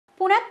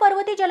पुण्यात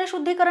पर्वती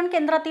जलशुद्धीकरण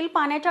केंद्रातील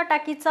पाण्याच्या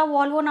टाकीचा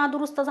व्हॉल्व्ह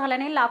नादुरुस्त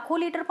झाल्याने लाखो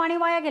लिटर पाणी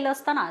वाया गेलं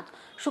असतानाच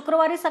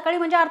शुक्रवारी सकाळी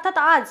म्हणजे अर्थात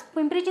आज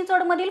पिंपरी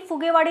चिंचवडमधील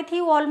फुगेवाडीत ही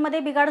व्हॉल्व्हमध्ये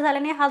बिघाड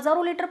झाल्याने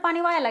हजारो लिटर पाणी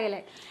वायाला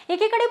गेलंय।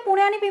 एकीकडे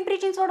पुणे आणि पिंपरी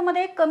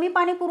चिंचवडमध्ये कमी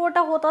पाणी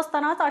पुरवठा होत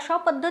असतानाच अशा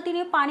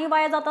पद्धतीने पाणी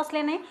वाया जात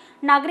असल्याने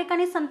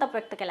नागरिकांनी संताप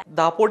व्यक्त केला।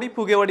 दापोडी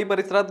फुगेवाडी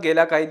परिसरात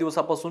गेल्या काही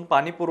दिवसापासून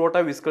पाणी पुरवठा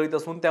विस्कळीत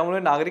असून त्यामुळे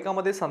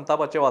नागरिकांमध्ये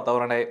संतापाचे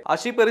वातावरण आहे।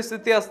 अशी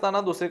परिस्थिती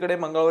असताना दुसरीकडे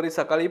मंगळवारी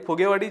सकाळी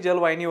फुगेवाडी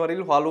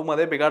जलवाहिनीवरील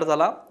व्हॉल्व्हमध्ये बिघाड झाला,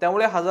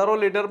 त्यामुळे हजारो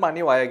लिटर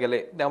पाणी वाया गेले।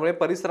 त्यामुळे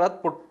परिसरात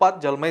फुटपाथ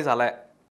जलमय झालाय।